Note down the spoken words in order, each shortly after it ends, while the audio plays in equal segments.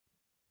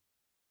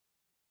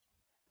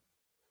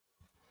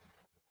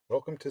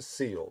Welcome to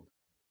Sealed,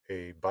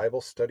 a Bible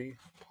study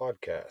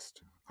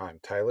podcast. I'm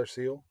Tyler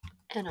Seal,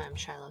 And I'm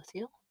Shiloh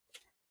Seal.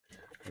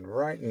 and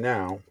right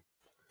now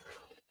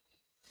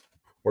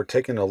we're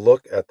taking a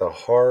look at the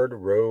hard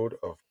road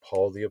of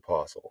Paul the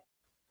Apostle.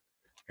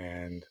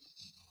 And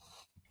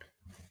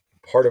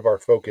part of our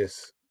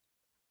focus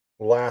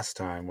last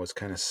time was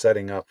kind of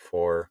setting up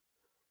for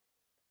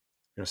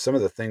some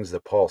of the things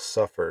that Paul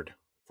suffered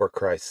for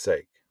Christ's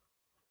sake.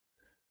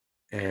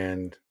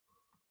 And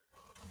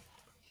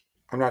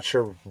I'm not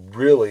sure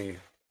really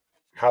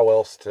how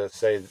else to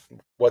say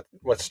what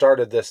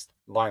started this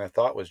line of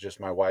thought was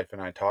just my wife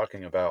and I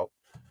talking about,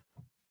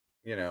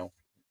 you know,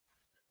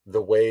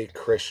 the way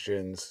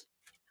Christians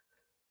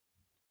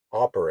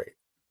operate,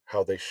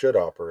 how they should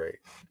operate,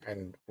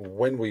 and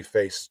when we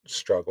face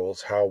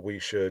struggles, how we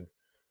should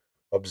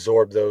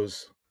absorb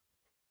those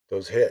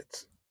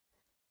hits.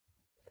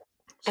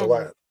 So And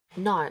that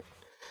not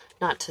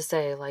not to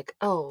say like,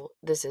 oh,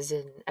 this is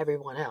in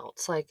everyone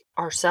else, like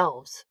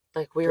ourselves.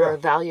 Like we were yeah,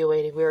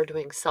 evaluating, we were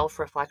doing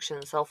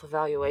self-reflection,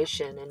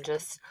 self-evaluation, and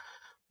just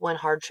when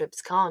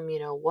hardships come,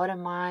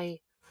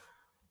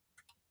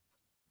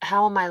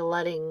 how am I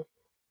letting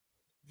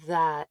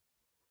that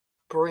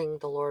bring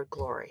the Lord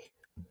glory?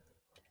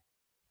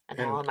 And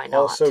how and am I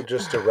also not?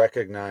 just to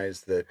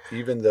recognize that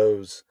even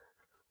those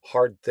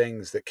hard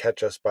things that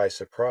catch us by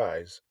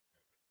surprise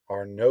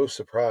are no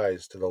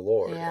surprise to the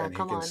Lord, Yeah, and he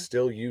come can on.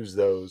 still use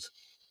those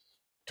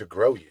to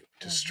grow you,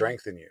 to Hmm.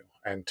 strengthen you,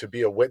 and to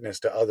be a witness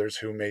to others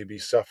who may be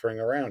suffering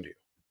around you.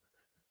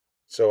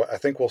 So I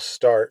think we'll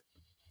start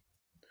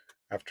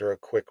after a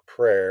quick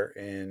prayer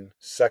in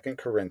 2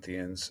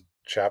 Corinthians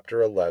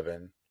chapter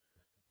 11,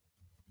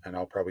 and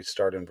I'll probably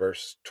start in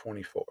verse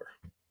 24.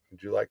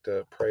 Would you like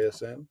to pray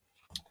us in?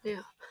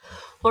 Yeah.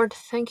 Lord,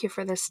 thank you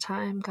for this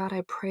time. God,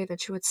 I pray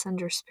that you would send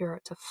your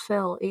spirit to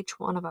fill each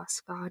one of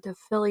us, God, to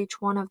fill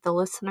each one of the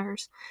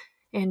listeners,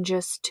 and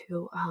just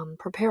to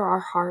prepare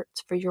our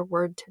hearts for your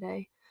word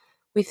today.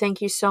 We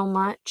thank you so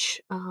much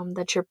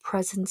that your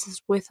presence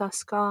is with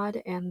us,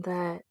 God, and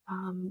that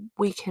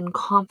we can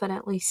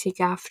confidently seek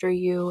after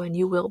you and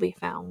you will be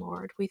found,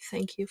 Lord. We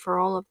thank you for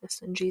all of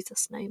this in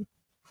Jesus' name.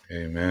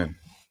 Amen.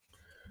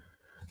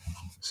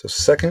 So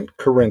 2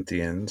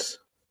 Corinthians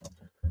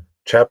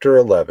chapter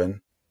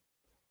 11,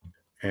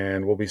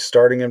 and we'll be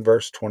starting in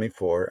verse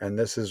 24, and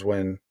this is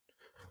when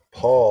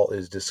Paul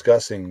is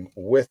discussing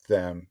with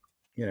them,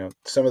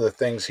 some of the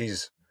things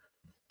he's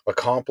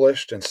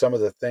accomplished and some of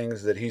the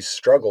things that he's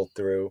struggled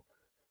through,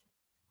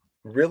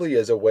 really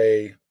as a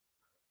way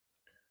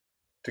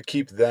to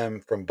keep them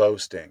from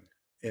boasting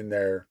in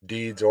their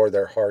deeds or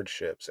their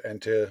hardships,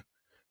 and to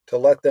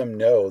let them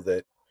know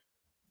that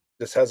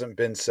this hasn't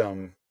been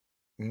some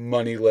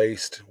money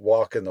laced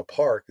walk in the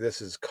park. This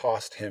has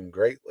cost him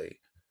greatly.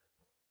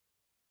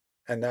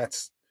 And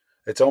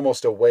it's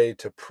almost a way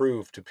to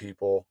prove to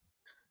people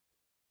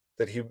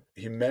that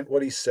he meant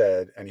what he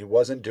said, and he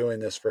wasn't doing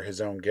this for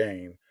his own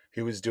gain.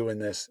 He was doing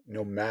this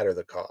no matter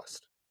the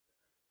cost.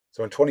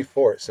 So in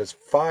 24, it says,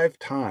 5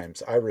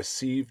 times I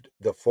received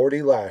the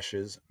 40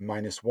 lashes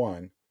minus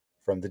one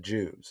from the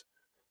Jews.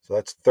 So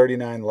that's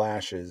 39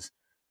 lashes.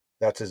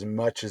 That's as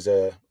much as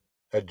a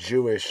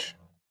Jewish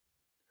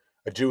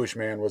a Jewish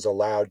man was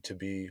allowed to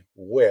be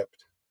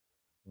whipped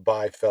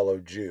by fellow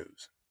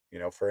Jews,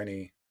 for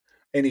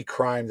any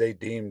crime they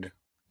deemed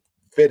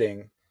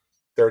fitting.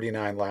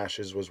 39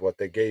 lashes was what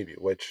they gave you,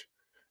 which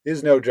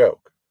is no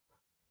joke.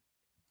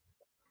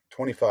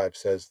 25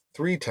 says,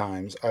 3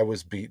 times I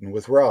was beaten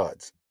with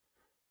rods.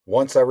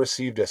 Once I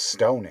received a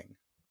stoning.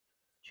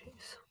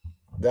 Jeez,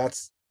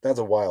 That's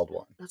a wild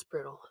one. that's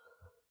brutal.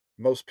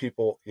 Most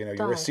people, you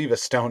Die. receive a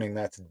stoning,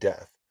 that's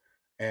death.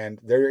 And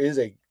there's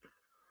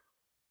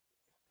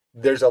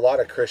a lot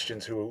of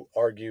Christians who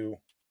argue,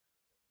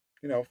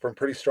 from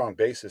pretty strong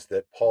basis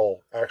that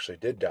Paul actually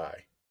did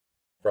die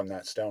from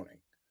that stoning.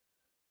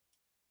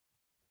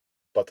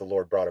 But the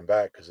Lord brought him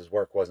back because his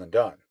work wasn't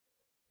done.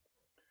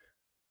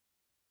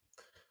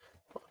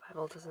 Well, the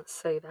Bible doesn't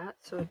say that,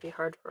 so it'd be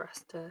hard for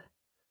us to say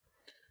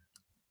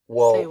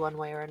Well, one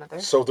way or another.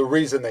 so the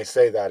reason they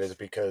say that is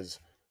because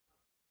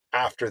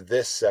after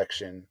this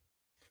section,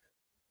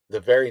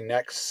 the very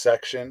next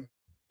section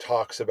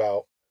talks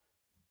about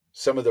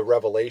some of the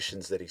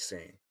revelations that he's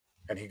seen.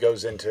 And he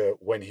goes into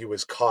when he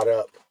was caught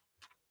up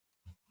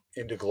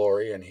into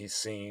glory and he's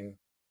seen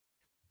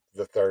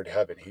the third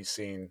heaven. He's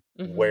seen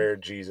Hmm. where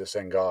Jesus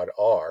and God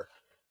are.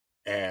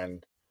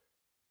 And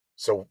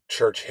so,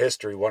 church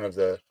history, one of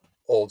the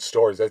old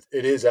stories, it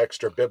is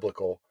extra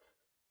biblical,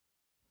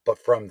 but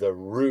from the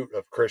root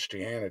of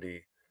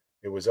Christianity,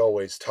 it was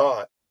always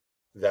taught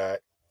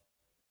that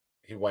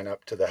he went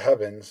up to the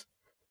heavens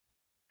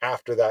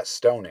after that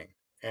stoning.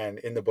 And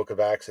in the book of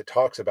Acts, it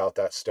talks about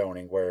that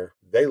stoning where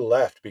they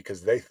left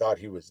because they thought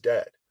he was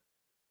dead.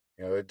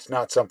 It's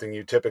not something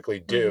you typically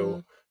do Hmm.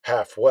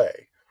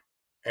 halfway.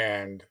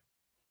 And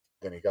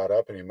then he got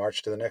up and he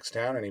marched to the next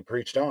town and he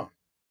preached on.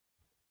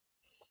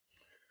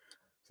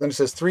 Then it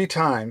says, 3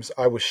 times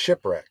I was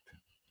shipwrecked.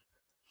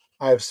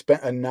 I have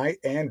spent a night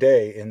and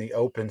day in the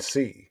open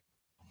sea,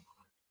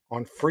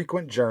 On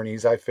frequent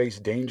journeys, I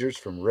faced dangers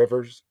from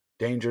rivers,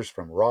 dangers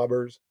from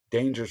robbers,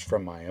 dangers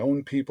from my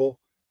own people,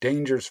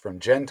 dangers from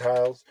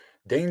Gentiles,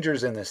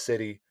 dangers in the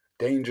city,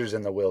 dangers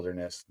in the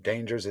wilderness,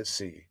 dangers at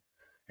sea,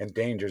 and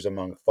dangers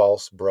among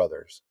false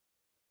brothers.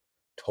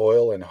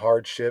 Toil and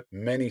hardship,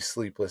 many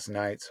sleepless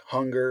nights,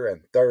 hunger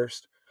and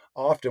thirst,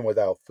 often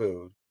without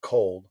food,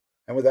 cold,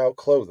 and without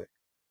clothing,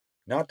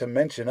 not to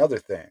mention other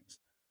things.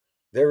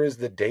 There is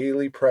the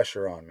daily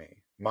pressure on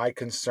me, my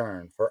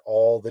concern for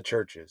all the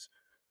churches.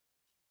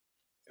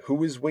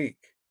 Who is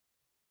weak?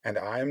 And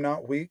I am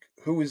not weak?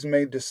 Who is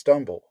made to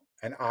stumble?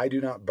 And I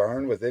do not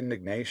burn with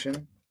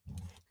indignation?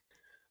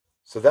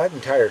 So, that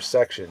entire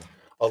section,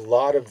 a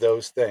lot of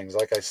those things,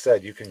 like I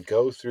said, you can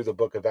go through the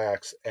book of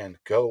Acts and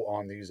go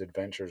on these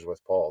adventures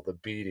with Paul, the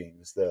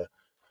beatings, the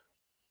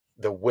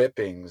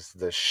whippings,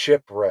 the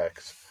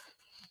shipwrecks.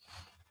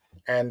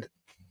 And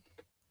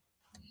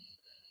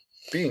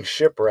being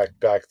shipwrecked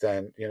back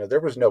then, there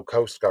was no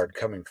Coast Guard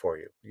coming for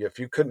you. If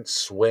you couldn't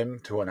swim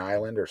to an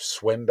island or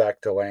swim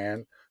back to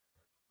land,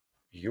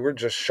 you were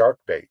just shark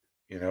bait,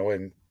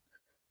 and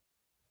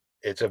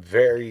it's a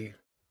very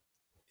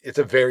it's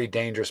a very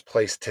dangerous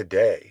place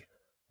today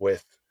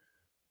with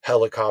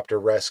helicopter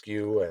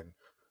rescue and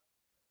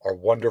our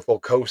wonderful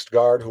Coast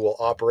Guard who will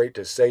operate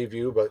to save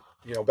you. But,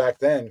 back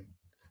then,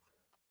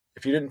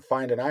 if you didn't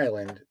find an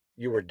island,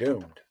 you were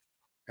doomed.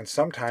 And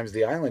sometimes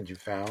the island you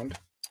found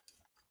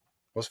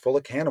was full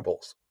of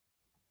cannibals.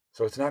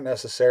 So it's not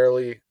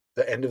necessarily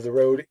the end of the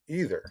road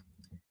either.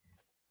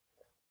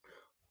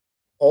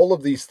 All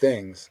of these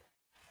things,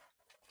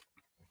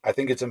 I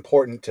think it's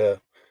important to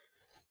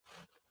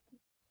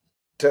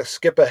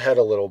skip ahead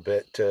a little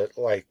bit to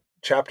like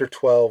chapter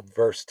 12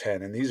 verse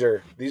 10, and these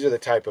are the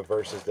type of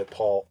verses that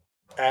Paul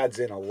adds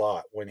in a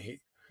lot when he,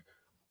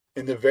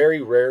 in the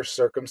very rare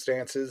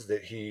circumstances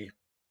that he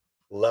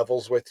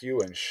levels with you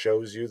and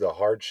shows you the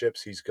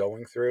hardships he's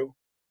going through,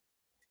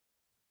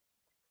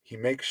 he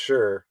makes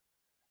sure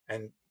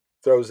and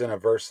throws in a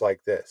verse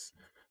like this.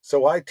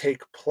 So I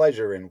take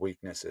pleasure in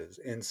weaknesses,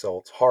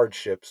 insults,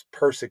 hardships,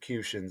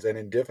 persecutions, and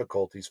in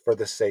difficulties for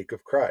the sake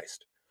of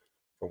Christ.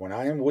 For when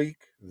I am weak,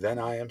 then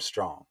I am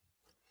strong.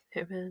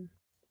 Amen.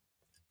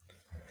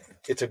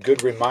 It's a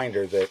good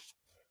reminder that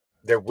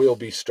there will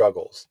be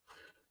struggles.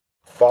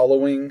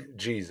 Following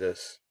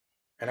Jesus,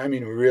 and I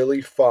mean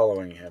really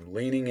following him,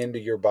 leaning into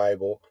your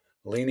Bible,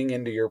 leaning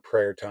into your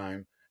prayer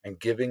time, and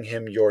giving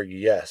him your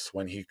yes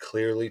when he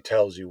clearly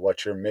tells you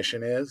what your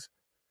mission is,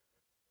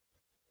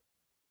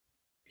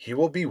 he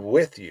will be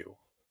with you.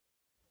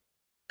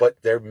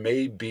 But there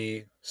may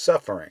be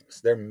sufferings,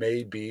 there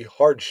may be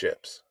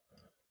hardships.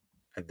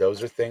 And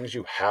those are things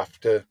you have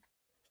to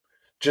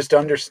just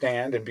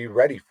understand and be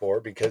ready for,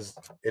 because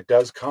it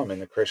does come in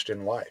the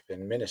Christian life,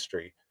 in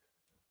ministry.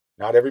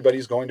 Not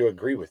everybody's going to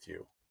agree with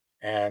you.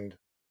 And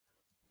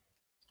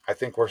I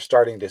think we're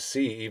starting to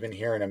see, even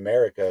here in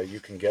America, you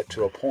can get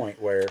to a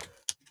point where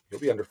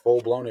you'll be under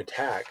full blown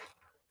attack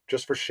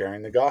just for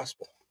sharing the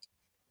gospel.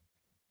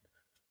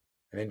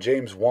 And in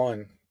James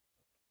 1,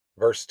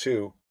 verse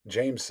 2,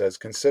 James says,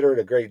 "Consider it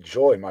a great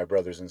joy, my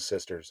brothers and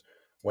sisters,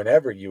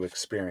 whenever you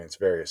experience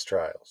various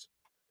trials,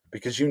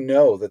 because you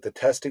know that the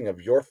testing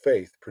of your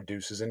faith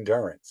produces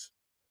endurance."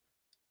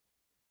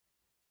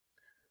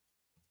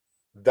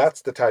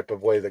 That's the type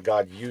of way that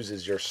God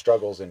uses your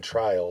struggles and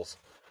trials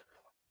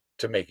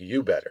to make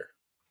you better.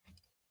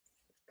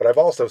 But I've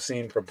also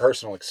seen from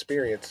personal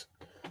experience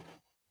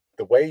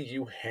the way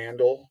you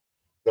handle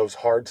those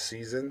hard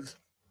seasons.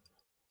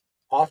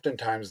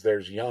 Oftentimes,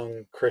 there's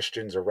young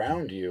Christians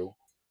around you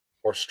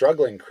or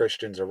struggling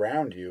Christians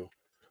around you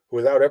who,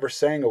 without ever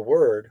saying a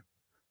word,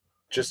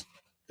 just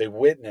they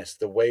witness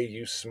the way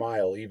you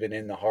smile even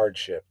in the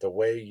hardship, the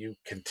way you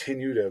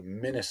continue to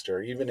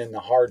minister even in the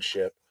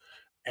hardship,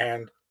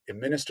 and it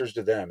ministers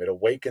to them. It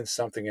awakens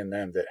something in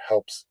them that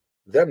helps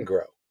them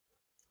grow.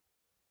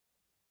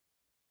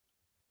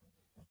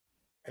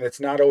 And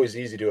it's not always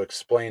easy to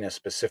explain a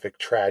specific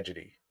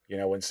tragedy.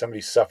 When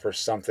somebody suffers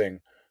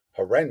something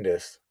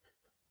horrendous,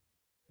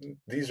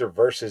 these are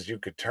verses you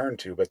could turn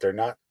to, but they're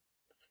not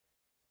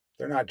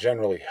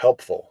generally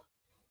helpful.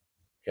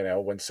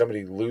 When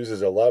somebody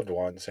loses a loved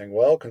one, saying,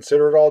 well,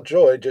 consider it all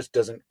joy, just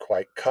doesn't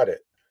quite cut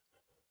it.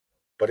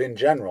 But in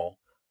general,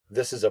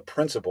 this is a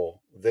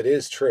principle that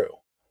is true.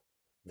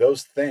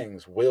 Those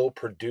things will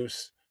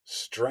produce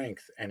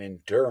strength and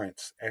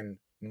endurance and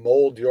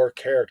mold your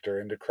character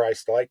into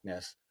Christ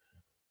likeness.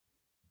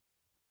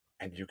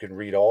 And you can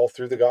read all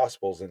through the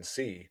Gospels and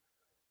see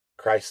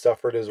Christ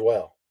suffered as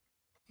well.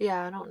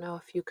 Yeah, I don't know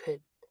if you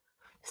could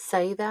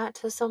say that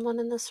to someone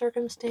in the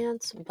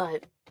circumstance,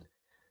 but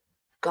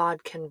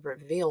God can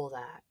reveal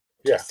that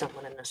to Yeah.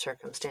 someone in the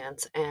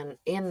circumstance. And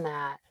in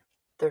that,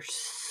 there's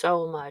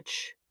so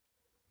much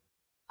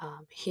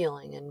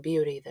healing and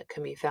beauty that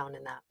can be found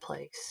in that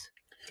place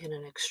in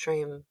an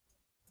extreme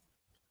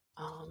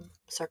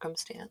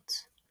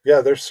circumstance.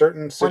 Yeah, there's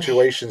certain When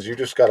situations you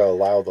just got to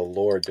allow the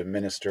Lord to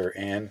minister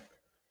in and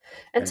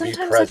and be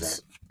sometimes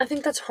present. I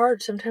think that's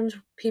hard. Sometimes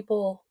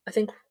people, I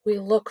think we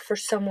look for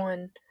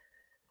someone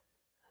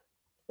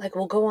like,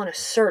 will go on a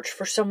search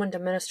for someone to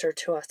minister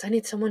to us. I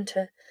need someone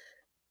to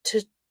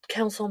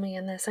counsel me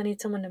in this. I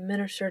need someone to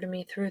minister to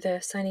me through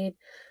this. I need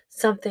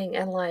something.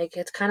 And like,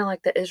 it's kind of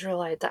like the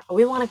Israelites.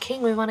 We want a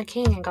king. We want a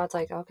king. And God's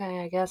like,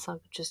 okay, I guess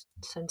I'll just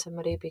send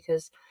somebody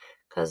because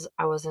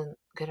I wasn't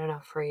good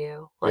enough for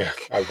you. Yeah,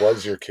 Like, I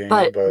was your king,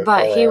 but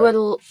but he all right.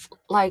 would,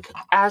 like,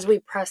 as we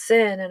press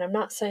in, and I'm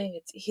not saying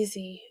it's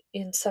easy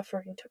in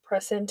suffering to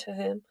press into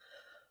him,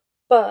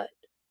 but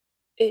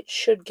it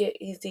should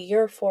get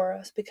easier for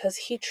us because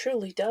he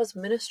truly does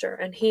minister,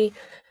 and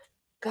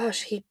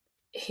gosh,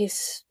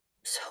 he's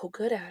so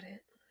good at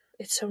it.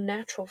 It's so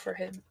natural for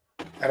him.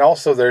 And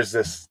also, there's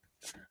this,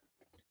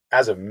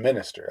 as a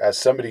minister, as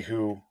somebody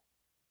who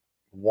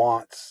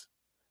wants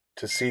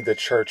to see the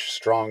church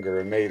stronger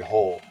and made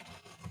whole,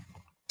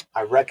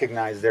 I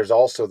recognize there's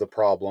also the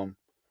problem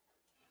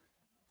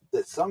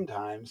that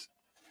sometimes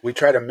we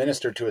try to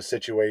minister to a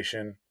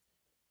situation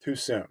too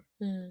soon.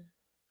 Mm.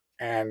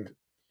 And,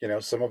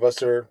 some of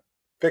us are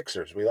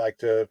fixers. We like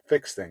to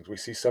fix things. We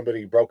see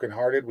somebody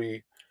brokenhearted.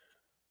 We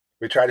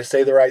try to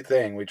say the right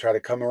thing. We try to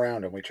come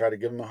around them. We try to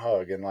give them a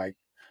hug. And like,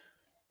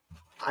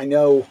 I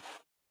know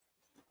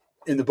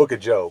in the book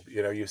of Job,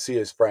 you see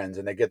his friends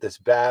and they get this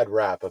bad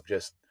rap of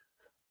just,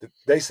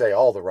 they say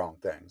all the wrong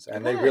things.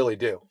 And they Right. really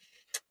do.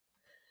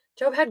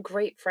 Job had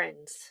great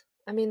friends.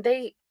 I mean,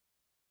 they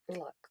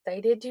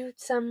did do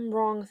some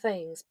wrong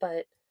things,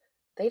 but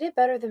they did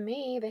better than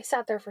me. They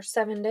sat there for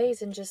 7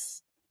 days and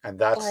just, And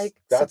that's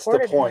the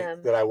supported point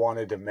him. that I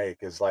wanted to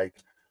make is like,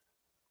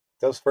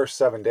 those first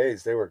 7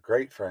 days, they were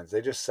great friends.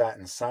 They just sat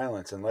in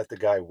silence and let the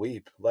guy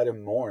weep, let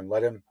him mourn,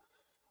 let him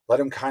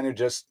kind of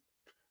just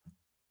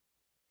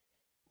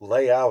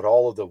lay out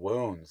all of the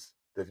wounds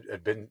that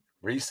had been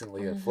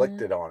recently Mm-hmm.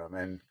 inflicted on him.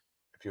 And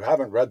if you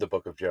haven't read the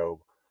book of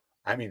Job,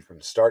 I mean,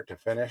 from start to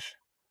finish,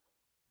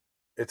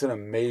 it's an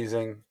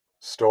amazing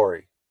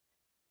story.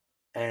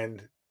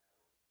 And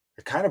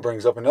it kind of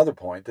brings up another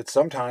point that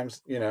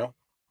sometimes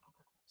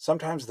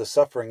the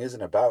suffering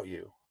isn't about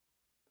you.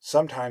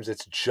 Sometimes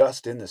it's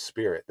just in the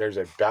spirit. There's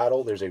a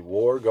battle, there's a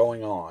war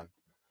going on,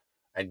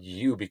 and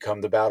you become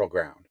the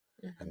battleground.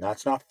 And Mm-hmm.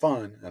 that's not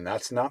fun and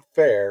that's not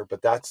fair,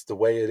 but that's the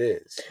way it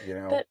is.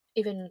 But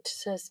even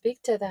to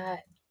speak to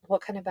that,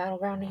 what kind of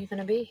battleground are you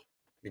going to be?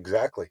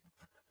 Exactly.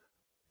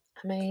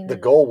 I The mean,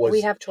 goal we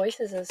was have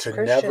choices as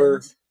to never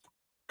Christians.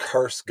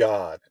 curse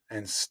God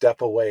and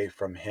step away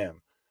from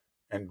him.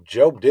 And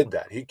Job did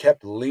that. He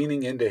kept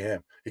leaning into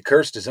him. He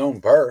cursed his own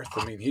birth.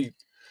 I mean, he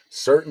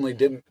certainly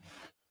didn't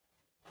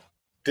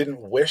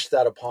wish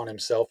that upon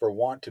himself or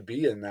want to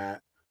be in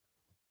that.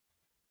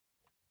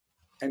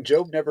 And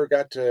Job never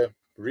got to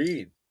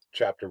read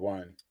chapter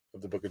 1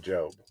 of the book of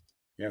Job.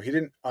 He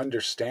didn't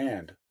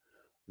understand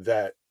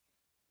that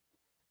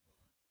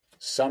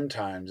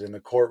sometimes in the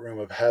courtroom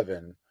of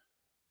heaven,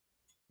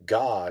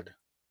 God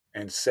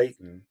and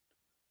Satan,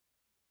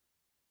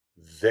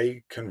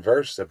 they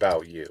converse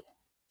about you.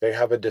 They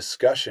have a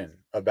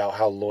discussion about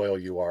how loyal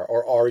you are,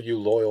 or are you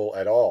loyal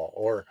at all?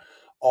 Or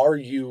are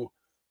you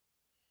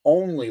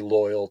only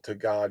loyal to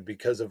God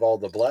because of all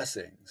the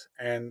blessings?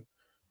 And,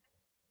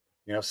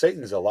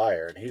 Satan's a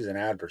liar and he's an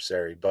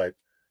adversary, but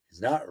he's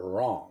not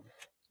wrong.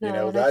 No,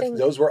 and I That's think,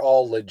 those were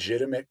all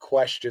legitimate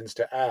questions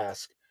to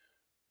ask.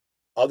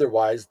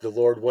 Otherwise, the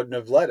Lord wouldn't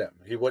have let him.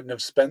 He wouldn't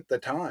have spent the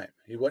time.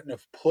 He wouldn't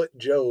have put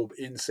Job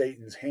in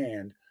Satan's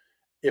hand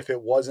if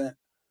it wasn't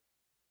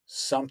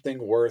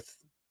something worth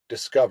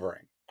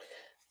discovering.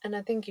 and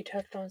I think you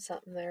touched on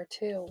something there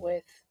too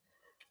with,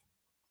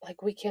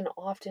 like, we can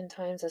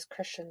oftentimes as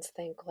Christians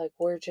think like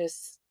we're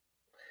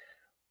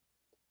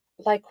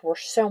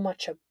so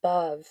much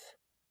above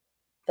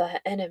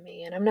the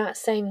enemy. And I'm not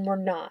saying we're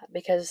not,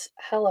 because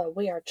hello,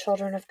 we are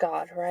children of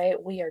God,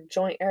 right? We are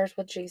joint heirs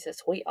with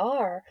Jesus. We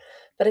are.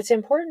 But it's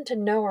important to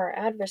know our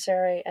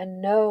adversary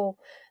and know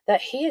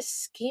that he is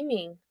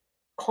scheming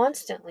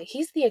constantly.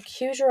 He's the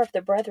accuser of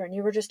the brethren.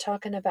 You were just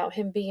talking about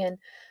him being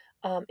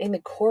in the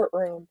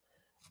courtroom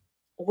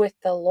with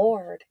the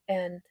Lord,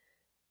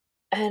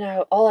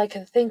 all I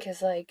can think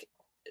is like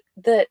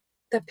that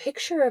the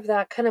picture of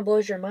that kind of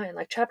blows your mind.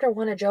 Like chapter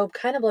 1 of Job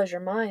kind of blows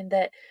your mind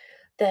that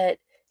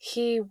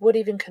he would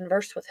even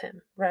converse with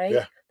him, right?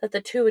 Yeah. That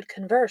the two would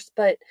converse.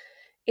 But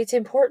it's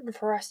important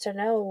for us to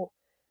know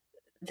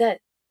that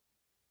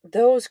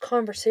those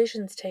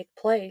conversations take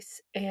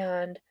place.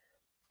 And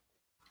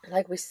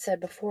like we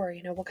said before,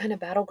 what kind of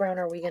battleground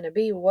are we going to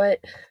be? What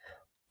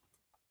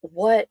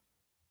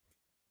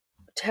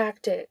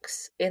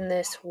tactics in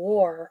this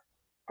war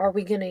are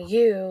we going to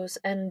use?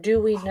 And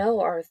do we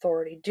know our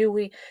authority?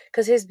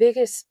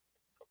 Because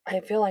I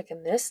feel like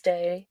in this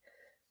day,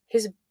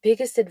 his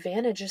biggest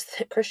advantage is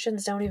that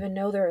Christians don't even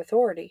know their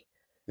authority.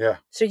 Yeah.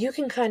 So you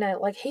can kind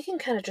of, like, he can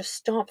kind of just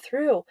stomp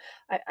through.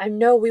 I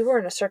know we were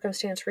in a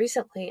circumstance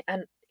recently,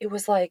 and it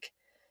was like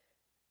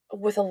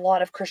with a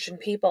lot of Christian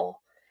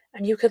people,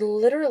 and you could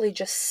literally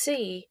just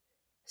see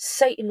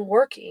Satan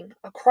working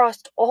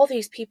across all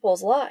these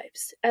people's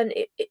lives. And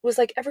it was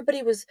like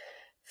everybody was,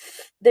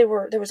 there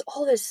was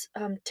all this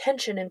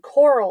tension and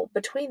quarrel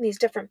between these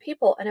different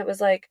people. And it was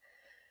like,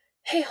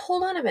 hey,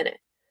 hold on a minute.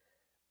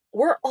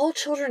 We're all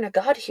children of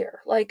God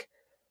here. Like,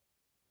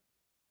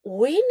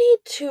 we need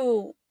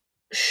to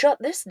shut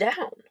this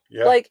down.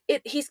 Yeah. Like,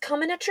 he's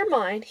coming at your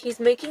mind. He's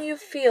making you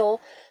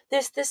feel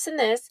this, and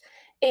this.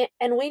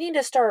 And we need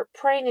to start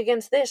praying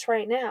against this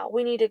right now.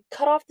 We need to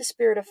cut off the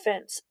spirit of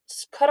offense,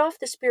 cut off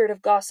the spirit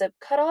of gossip,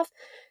 cut off,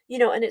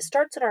 and it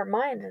starts in our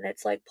mind. And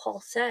it's like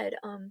Paul said,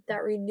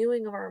 that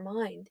renewing of our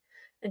mind.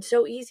 And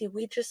so easy.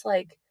 We just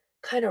like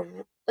kind of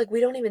like we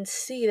don't even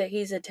see that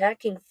he's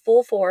attacking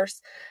full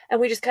force, and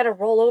we just kind of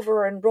roll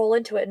over and roll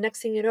into it, and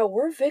next thing you know,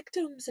 we're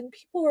victims and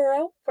people are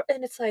out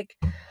and it's like,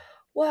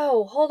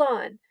 whoa, hold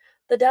on.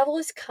 The devil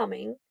is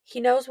coming. He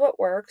knows what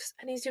works,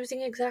 and he's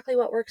using exactly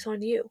what works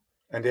on you.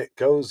 And it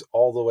goes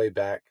all the way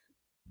back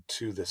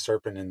to the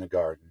serpent in the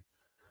garden.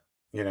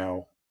 You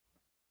know,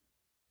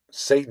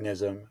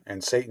 Satanism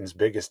and Satan's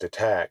biggest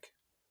attack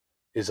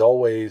is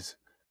always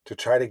to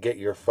try to get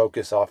your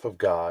focus off of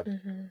God,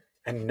 Mm-hmm.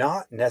 and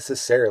not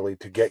necessarily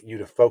to get you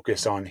to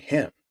focus on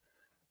him.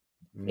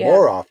 Yeah.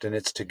 More often,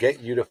 it's to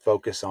get you to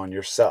focus on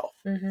yourself.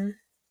 Mm-hmm.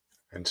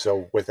 And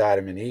so with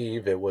Adam and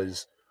Eve, it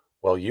was,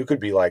 well, you could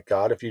be like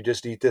God if you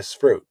just eat this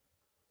fruit.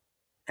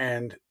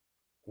 And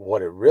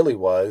what it really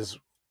was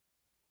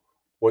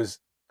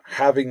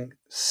having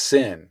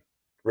sin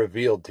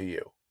revealed to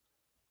you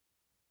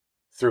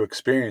through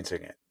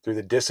experiencing it. Through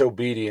the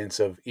disobedience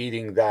of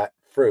eating that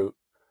fruit,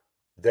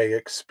 they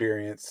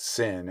experienced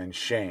sin and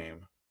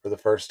shame for the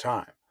first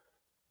time.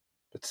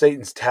 But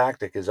Satan's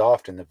tactic is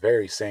often the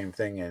very same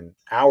thing in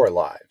our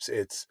lives.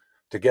 It's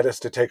to get us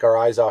to take our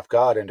eyes off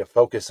God and to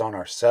focus on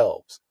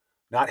ourselves,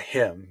 not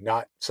him,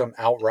 not some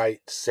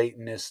outright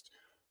Satanist,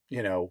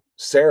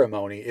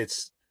 ceremony.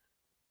 It's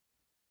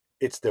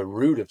the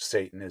root of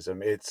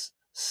Satanism. It's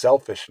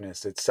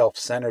selfishness, it's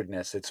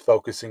self-centeredness, it's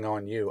focusing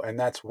on you. And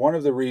that's one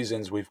of the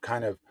reasons we've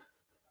kind of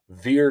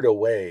veered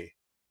away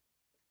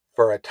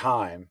for a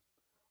time.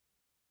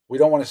 We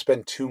don't want to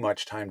spend too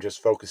much time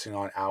just focusing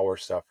on our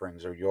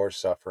sufferings or your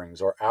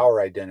sufferings or our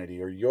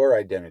identity or your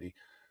identity.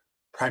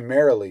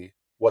 Primarily,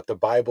 what the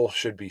Bible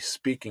should be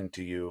speaking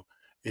to you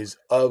is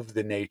of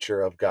the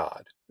nature of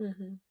God,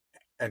 Mm-hmm.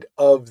 and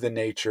of the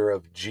nature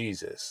of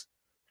Jesus,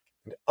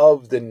 and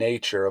of the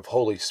nature of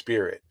Holy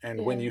Spirit.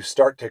 And when Yeah. you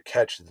start to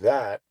catch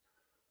that,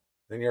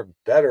 then you're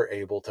better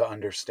able to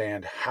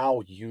understand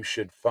how you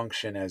should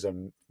function as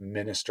a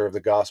minister of the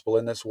gospel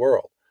in this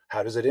world.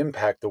 How does it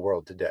impact the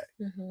world today?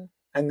 Mm-hmm.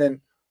 And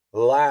then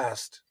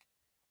last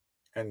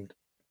and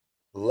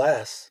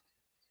less,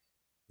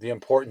 the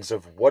importance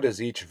of what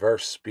does each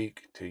verse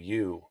speak to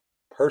you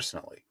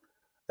personally.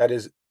 That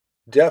is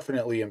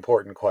definitely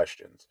important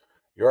questions.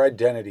 Your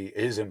identity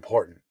is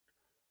important,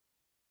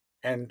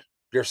 and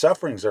your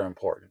sufferings are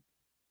important,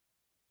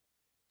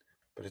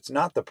 but it's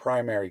not the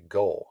primary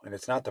goal, and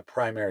it's not the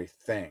primary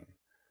thing.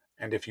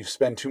 And if you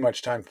spend too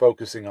much time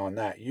focusing on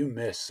that, you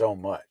miss so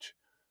much.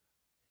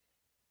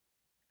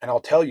 And I'll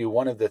tell you,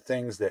 one of the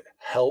things that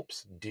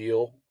helps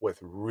deal with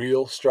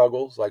real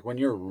struggles, like when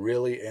you're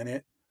really in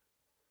it,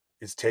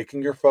 is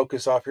taking your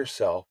focus off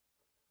yourself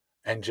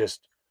and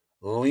just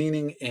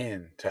leaning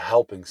in to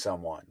helping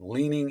someone,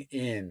 leaning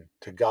in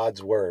to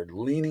God's word,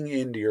 leaning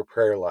into your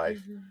prayer life.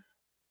 Mm-hmm.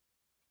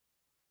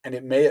 And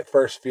it may at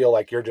first feel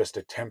like you're just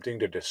attempting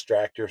to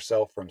distract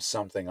yourself from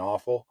something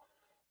awful.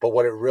 But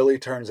what it really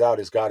turns out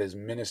is God is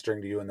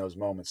ministering to you in those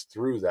moments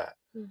through that.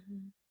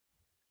 Mm-hmm.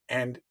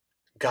 And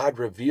God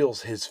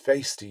reveals his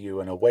face to you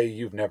in a way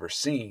you've never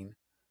seen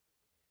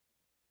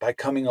by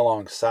coming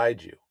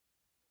alongside you.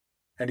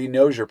 And he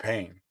knows your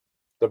pain.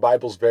 The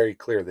Bible's very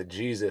clear that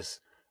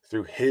Jesus,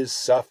 through his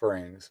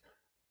sufferings,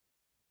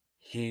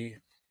 he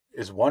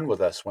is one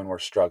with us when we're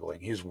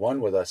struggling. He's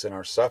one with us in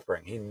our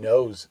suffering. He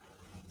knows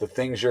the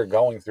things you're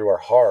going through are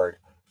hard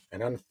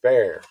and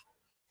unfair.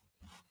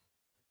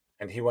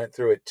 And he went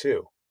through it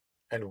too.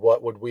 And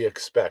what would we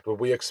expect? Would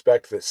we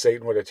expect that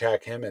Satan would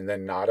attack him and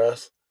then not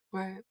us?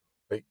 Right.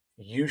 Like,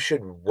 you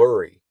should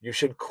worry. You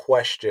should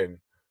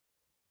question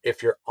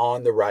if you're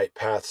on the right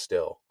path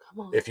still.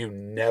 Come on. If you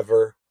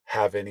never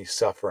have any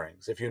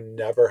sufferings, if you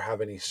never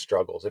have any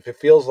struggles, if it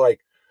feels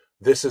like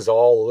this is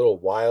all a little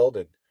wild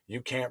and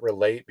you can't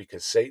relate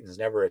because Satan's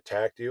never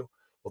attacked you,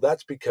 well,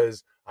 that's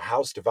because a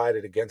house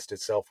divided against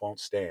itself won't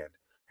stand,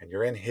 and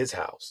you're in his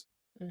house.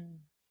 Mm.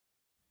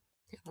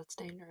 Yeah, that's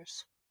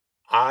dangerous.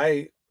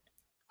 I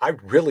I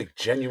really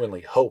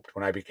genuinely hoped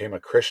when I became a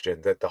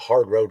Christian that the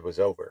hard road was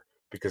over,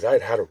 because I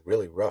had had a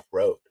really rough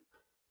road.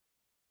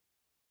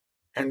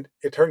 And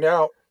it turned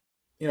out,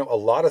 a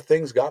lot of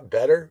things got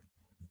better,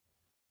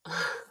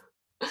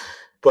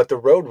 but the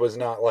road was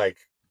not like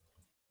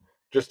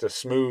just a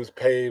smooth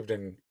paved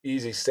and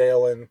easy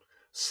sailing,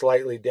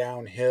 slightly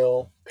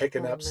downhill,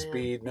 picking Oh up man.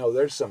 speed. No,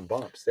 there's some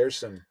bumps, there's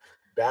some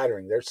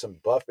battering, there's some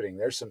buffeting,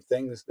 there's some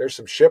things, there's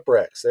some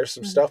shipwrecks, there's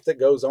some Mm. stuff that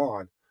goes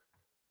on.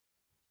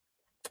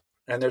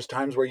 And there's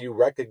times where you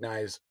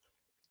recognize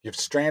you've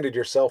stranded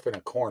yourself in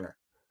a corner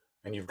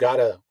and you've got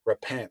to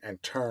repent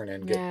and turn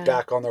and get Yeah.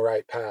 back on the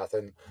right path.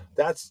 And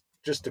that's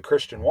just the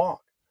Christian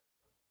walk.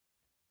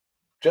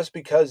 Just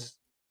because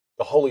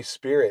the Holy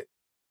Spirit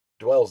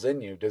dwells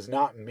in you does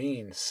not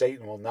mean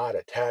Satan will not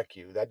attack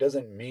you. That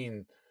doesn't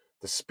mean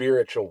the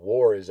spiritual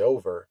war is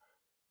over.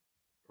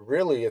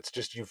 Really, it's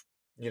just you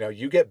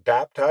get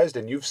baptized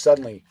and you've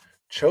suddenly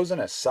chosen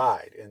a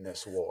side in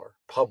this war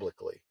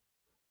publicly.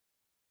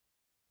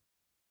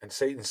 And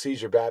Satan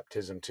sees your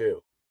baptism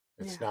too.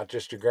 It's Yeah. not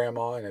just your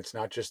grandma and it's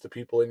not just the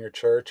people in your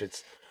church.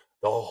 It's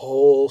the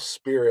whole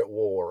spirit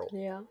world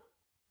Yeah.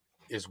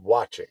 is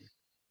watching.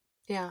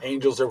 Yeah.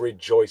 Angels are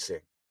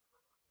rejoicing.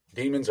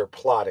 Demons are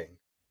plotting.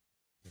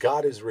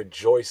 God is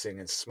rejoicing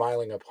and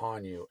smiling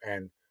upon you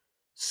and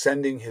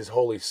sending his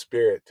Holy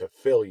Spirit to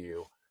fill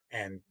you.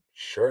 And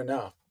sure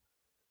enough,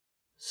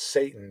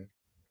 Satan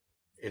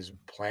is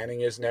planning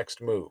his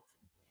next move.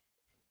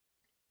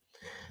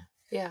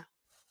 Yeah.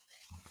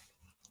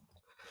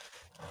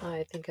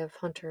 I think of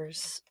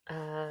Hunter's,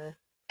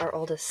 our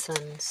oldest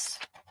son's,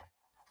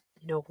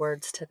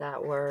 words to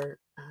that were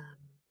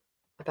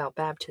about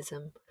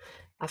baptism.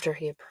 After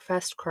he had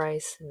professed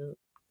Christ and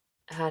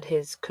had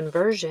his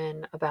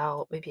conversion,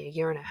 about maybe a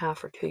year and a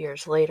half or 2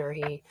 years later,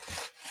 he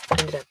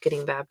ended up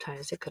getting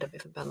baptized. It could have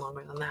even been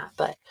longer than that,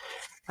 but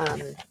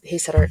he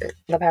said,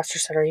 the pastor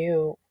said, "Are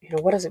you,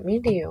 what does it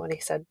mean to you?" And he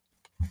said,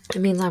 "It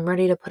means I'm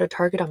ready to put a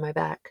target on my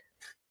back."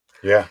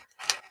 Yeah.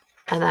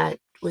 And that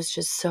was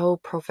just so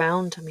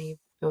profound to me.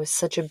 It was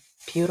such a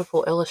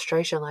beautiful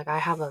illustration. Like, I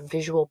have a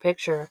visual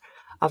picture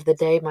of the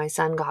day my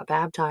son got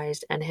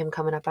baptized and him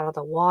coming up out of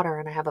the water,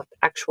 and I have an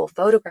actual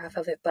photograph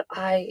of it. But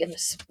I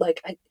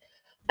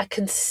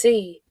can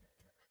see,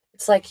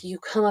 it's like you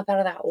come up out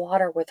of that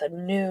water with a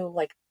new,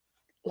 like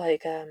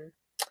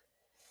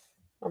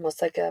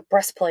almost like a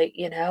breastplate,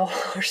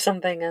 or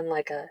something, and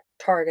like a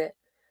target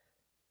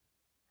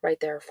right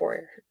there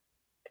for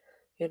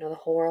the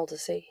whole world to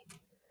see.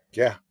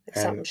 Yeah. Like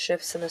something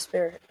shifts in the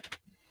spirit.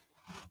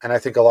 And I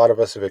think a lot of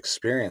us have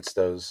experienced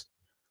those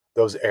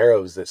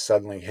arrows that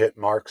suddenly hit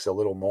marks a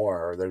little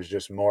more, or there's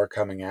just more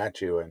coming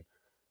at you. And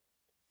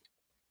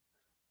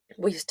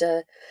We used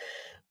to,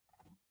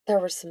 there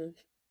was some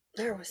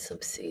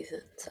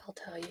seasons, I'll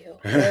tell you.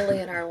 Early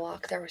in our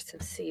walk, there were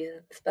some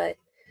seasons, but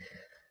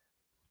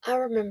I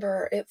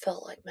remember it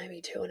felt like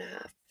maybe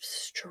 2.5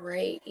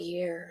 straight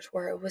years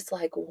where it was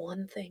like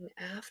one thing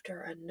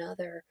after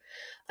another.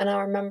 And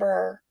I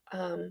remember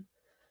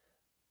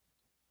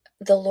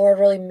the Lord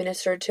really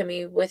ministered to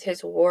me with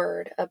His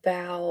Word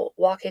about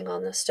walking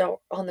on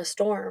the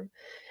storm,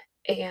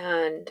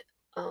 and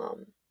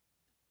um,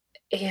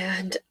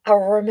 and I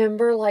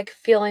remember like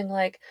feeling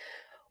like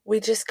we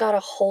just gotta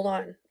hold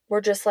on.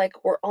 We're just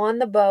like, we're on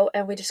the boat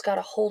and we just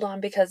gotta hold on,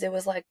 because it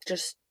was like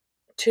just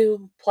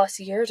 2+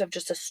 years of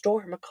just a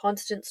storm, a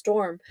constant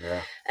storm.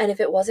 yeah. And if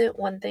it wasn't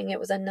one thing, it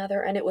was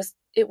another. And it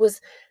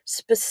was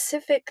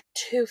specific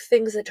to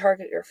things that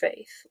target your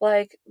faith.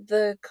 Like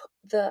the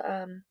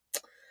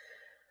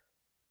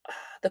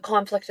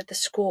conflict at the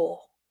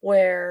school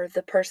where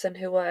the person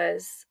who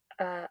was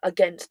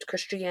against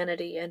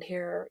Christianity and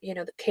here,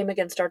 that came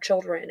against our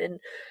children,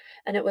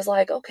 and it was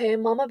like, okay,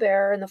 Mama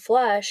Bear in the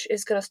flesh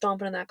is gonna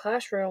stomp in that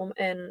classroom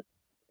and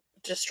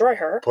destroy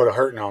her, Put a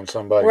hurting on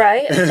somebody.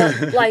 right?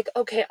 But like,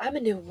 okay, I'm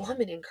a new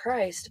woman in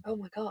Christ. Oh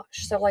my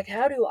gosh! So like,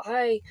 how do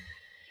I?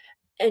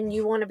 And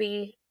you want to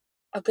be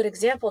a good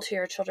example to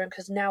your children,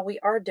 because now we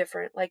are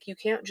different. Like, you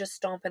can't just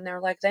stomp in there.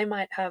 Like, that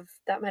might have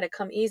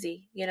come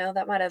easy.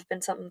 That might have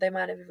been something they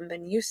might have even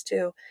been used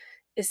to,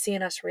 is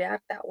seeing us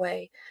react that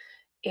way.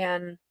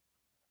 And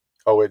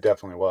Oh, it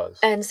definitely was.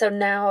 And so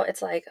now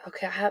it's like,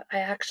 okay, I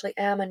actually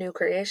am a new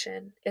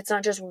creation. It's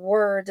not just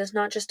words. It's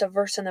not just a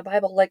verse in the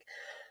Bible. Like,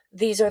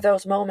 these are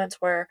those moments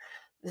where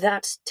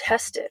that's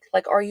tested.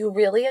 Like, are you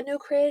really a new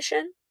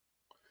creation?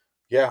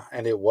 Yeah,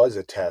 and it was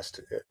a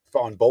test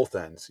on both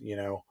ends,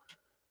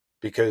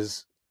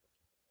 because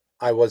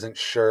I wasn't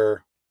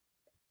sure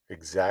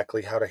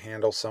exactly how to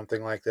handle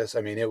something like this.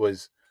 I mean, it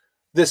was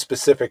this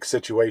specific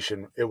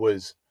situation. It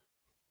was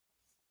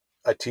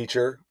a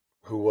teacher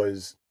who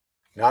was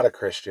not a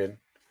Christian,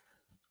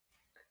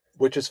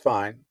 which is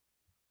fine,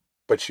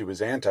 but she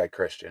was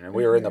anti-Christian. And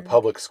we were in the Mm-hmm.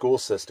 public school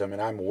system,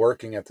 and I'm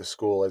working at the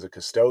school as a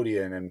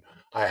custodian, and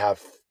I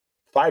have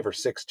 5 or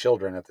 6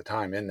 children at the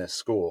time in this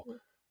school.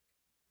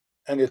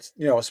 And it's,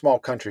 a small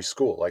country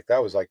school. Like,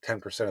 that was like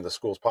 10% of the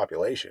school's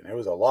population. It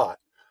was a lot.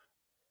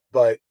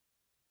 But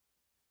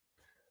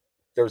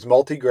there was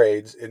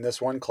multi-grades in this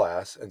one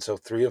class, and so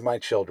 3 of my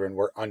children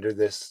were under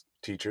this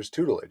teacher's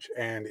tutelage,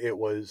 and it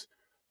was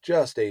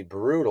just a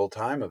brutal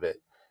time of it.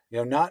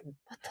 Not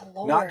But the not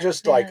Lord,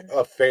 just like man.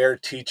 a fair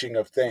teaching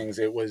of things.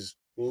 It was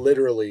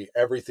literally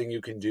everything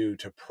you can do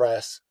to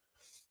press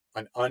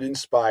an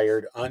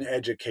uninspired,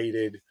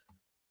 uneducated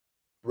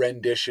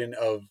rendition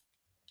of,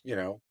 you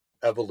know,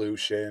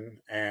 evolution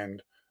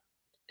and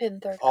In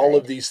third all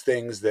of grade. these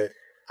things that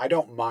I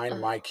don't mind Oh,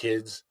 my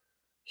kids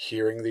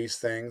hearing these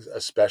things,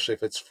 especially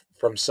if it's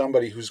from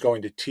somebody who's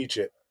going to teach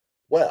it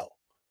well.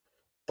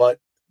 But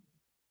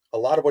a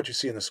lot of what you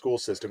see in the school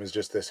system is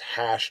just this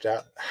mashed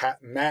up,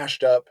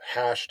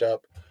 hashed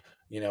up,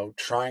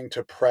 trying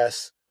to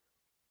press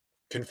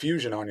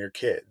confusion on your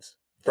kids.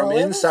 From Well,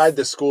 it inside was.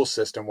 the school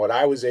system, what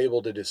I was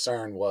able to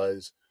discern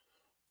was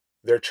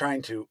they're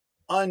trying to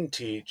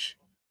unteach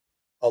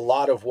a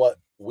lot of what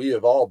we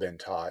have all been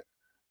taught.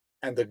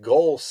 And the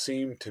goal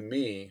seemed to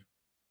me,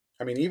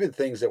 I mean, even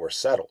things that were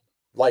settled,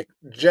 like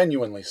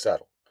genuinely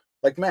settled,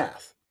 like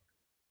math,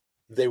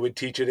 they would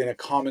teach it in a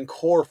common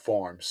core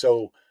form.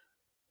 So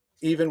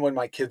even when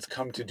my kids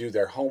come to do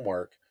their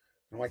homework,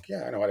 I'm like,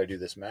 yeah, I know how to do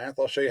this math.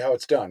 I'll show you how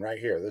it's done right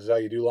here. This is how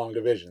you do long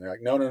division. They're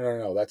like, no, no, no,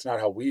 no, that's not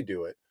how we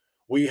do it.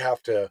 We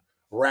have to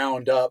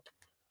round up,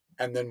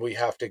 and then we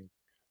have to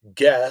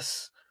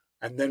guess,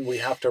 and then we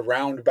have to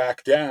round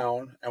back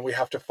down, and we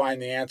have to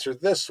find the answer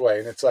this way.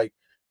 And it's like,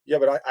 yeah,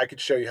 but I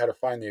could show you how to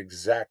find the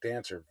exact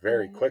answer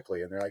very Right.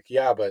 quickly. And they're like,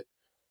 yeah, but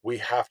we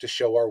have to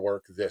show our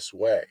work this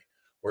way.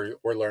 We're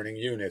learning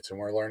units, and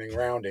we're learning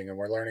rounding, and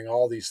we're learning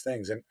all these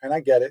things. And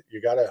I get it.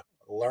 You got to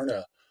learn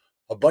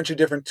a bunch of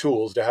different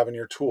tools to have in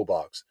your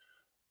toolbox.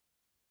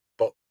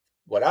 But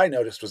what I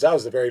noticed was that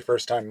was the very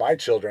first time my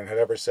children had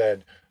ever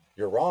said,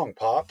 "You're wrong,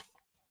 Pop.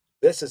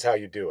 This is how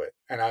you do it."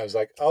 And I was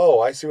like, oh,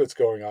 I see what's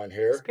going on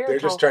here. They're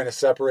just Spiritual. trying to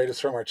separate us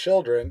from our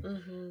children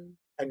Mm-hmm.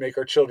 and make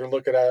our children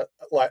look at us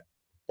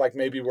like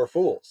maybe we're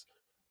fools.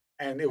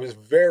 And it was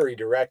very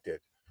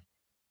directed.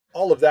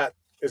 All of that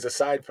is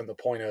aside from the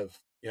point of,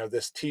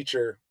 this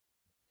teacher,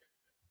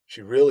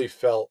 she really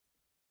felt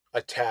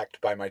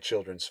attacked by my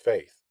children's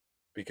faith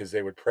because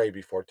they would pray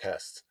before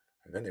tests,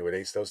 and then they would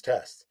ace those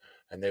tests,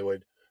 and they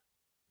would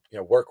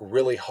work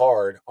really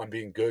hard on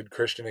being good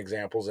Christian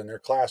examples in their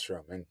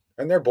classroom.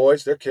 And they're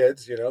boys, they're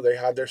kids, they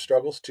had their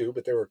struggles too,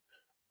 but they were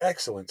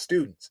excellent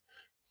students.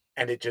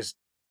 And it just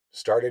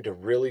started to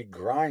really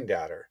grind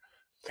at her.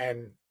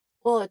 And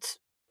Well,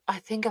 I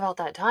think about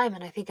that time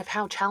and I think of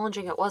how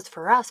challenging it was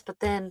for us, but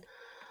then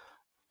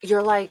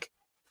you're like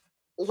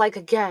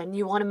again,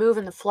 you want to move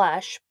in the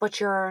flesh, but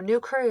you're a new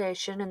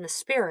creation in the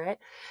spirit,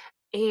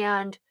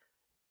 and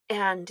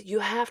you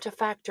have to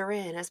factor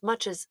in as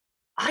much as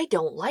I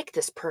don't like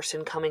this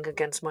person coming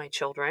against my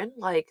children.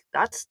 Like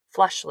that's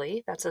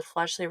fleshly. That's a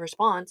fleshly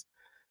response.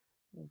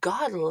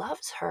 God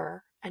loves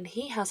her and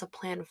he has a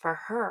plan for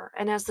her.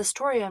 And as the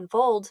story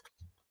unfolds,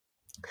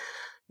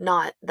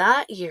 not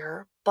that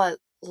year, but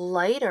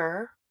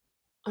later,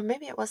 or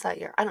maybe it was that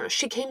year. I don't know.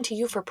 She came to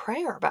you for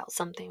prayer about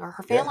something, or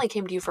her yeah, family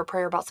came to you for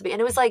prayer about something.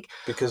 And it was like,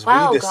 because we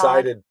wow, God.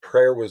 decided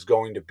prayer was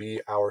going to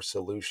be our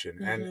solution.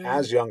 And Mm-hmm.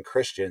 as young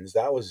Christians,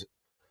 that was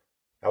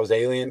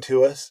alien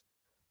to us.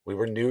 We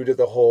were new to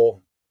the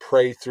whole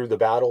pray through the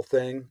battle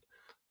thing.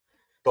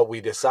 But we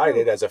Whew.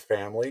 decided as a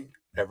family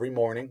every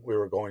morning we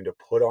were going to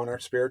put on our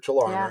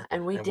spiritual Yeah, armor,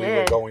 and we and we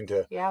were did. going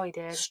to Yeah, we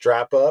did.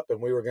 strap up,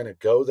 and we were going to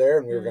go there,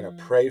 and we were going to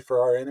Mm, pray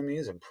for our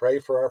enemies and pray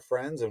for our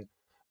friends. And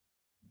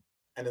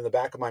in the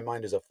back of my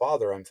mind as a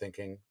father, I'm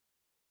thinking,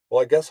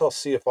 well, I guess I'll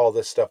see if all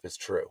this stuff is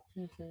true.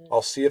 mm-hmm.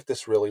 I'll see if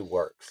this really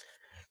works.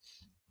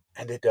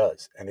 And it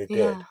does. And it Yeah,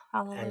 did. And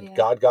hallelujah.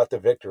 God got the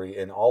victory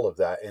in all of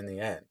that in the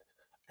end.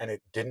 And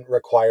it didn't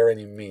require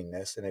any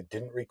meanness, and it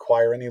didn't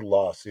require any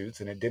lawsuits,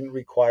 and it didn't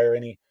require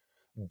any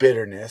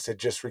bitterness. It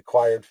just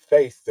required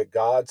faith that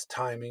God's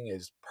timing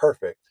is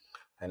perfect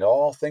and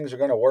all things are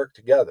going to work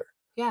together.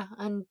 Yeah,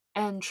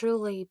 and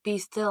truly be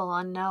still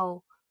and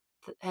know,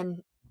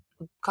 and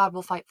God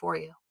will fight for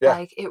you. Yeah.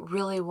 Like it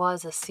really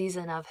was a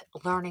season of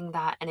learning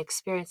that and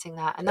experiencing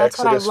that. And that's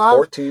what I Exodus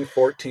love.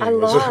 14:14 was I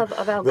love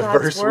about the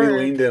God's verse we word.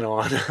 leaned in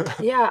on.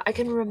 Yeah, I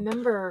can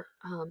remember,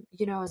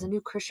 as a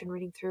new Christian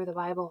reading through the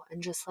Bible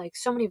and just like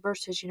so many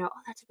verses, oh,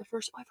 that's a good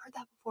verse. Oh, I've heard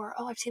that before.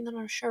 Oh, I've seen that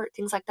on a shirt,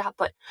 things like that.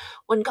 But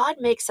when God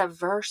makes a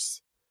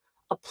verse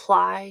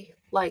apply,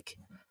 like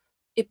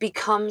it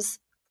becomes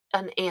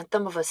an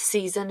anthem of a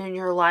season in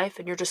your life,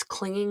 and you're just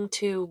clinging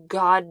to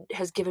God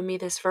has given me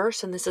this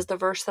verse, and this is the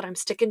verse that I'm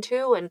sticking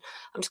to, and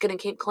I'm just going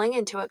to keep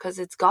clinging to it because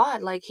it's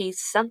God. Like He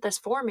sent this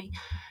for me.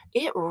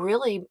 It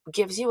really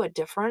gives you a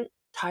different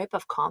type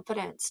of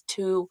confidence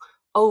to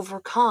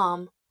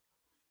overcome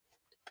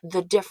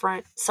the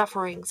different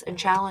sufferings and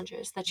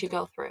challenges that you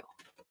go through.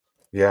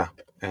 Yeah.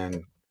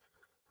 And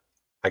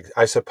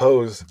I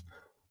suppose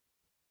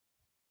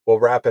we'll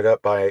wrap it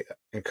up by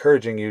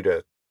encouraging you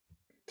to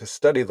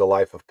study the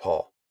life of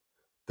Paul,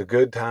 the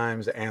good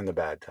times and the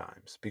bad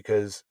times,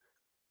 because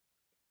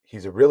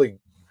he's a really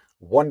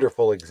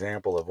wonderful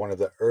example of one of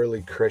the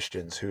early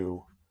Christians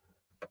who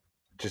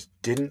just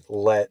didn't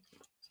let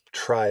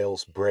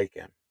trials break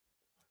him.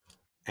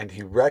 And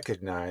he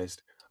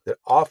recognized that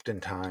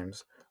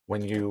oftentimes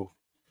when you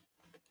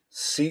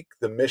seek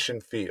the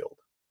mission field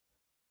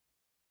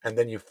and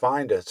then you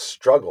find a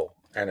struggle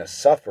and a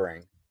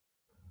suffering,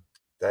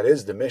 that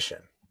is the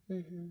mission.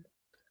 Mm-hmm.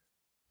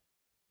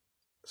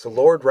 So,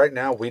 Lord, right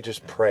now we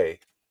just pray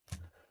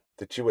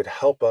that you would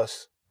help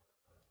us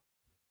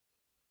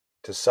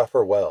to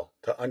suffer well,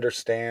 to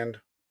understand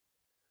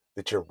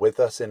that you're with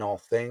us in all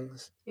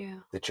things, Yeah.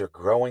 that you're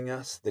growing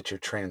us, that you're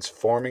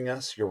transforming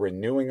us, you're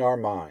renewing our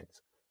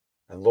minds.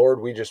 And Lord,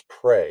 we just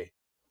pray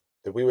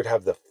that we would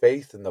have the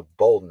faith and the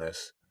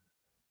boldness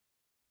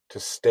to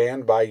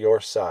stand by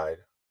your side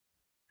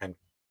and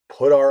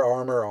put our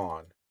armor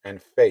on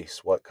and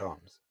face what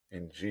comes.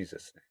 In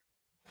Jesus' name.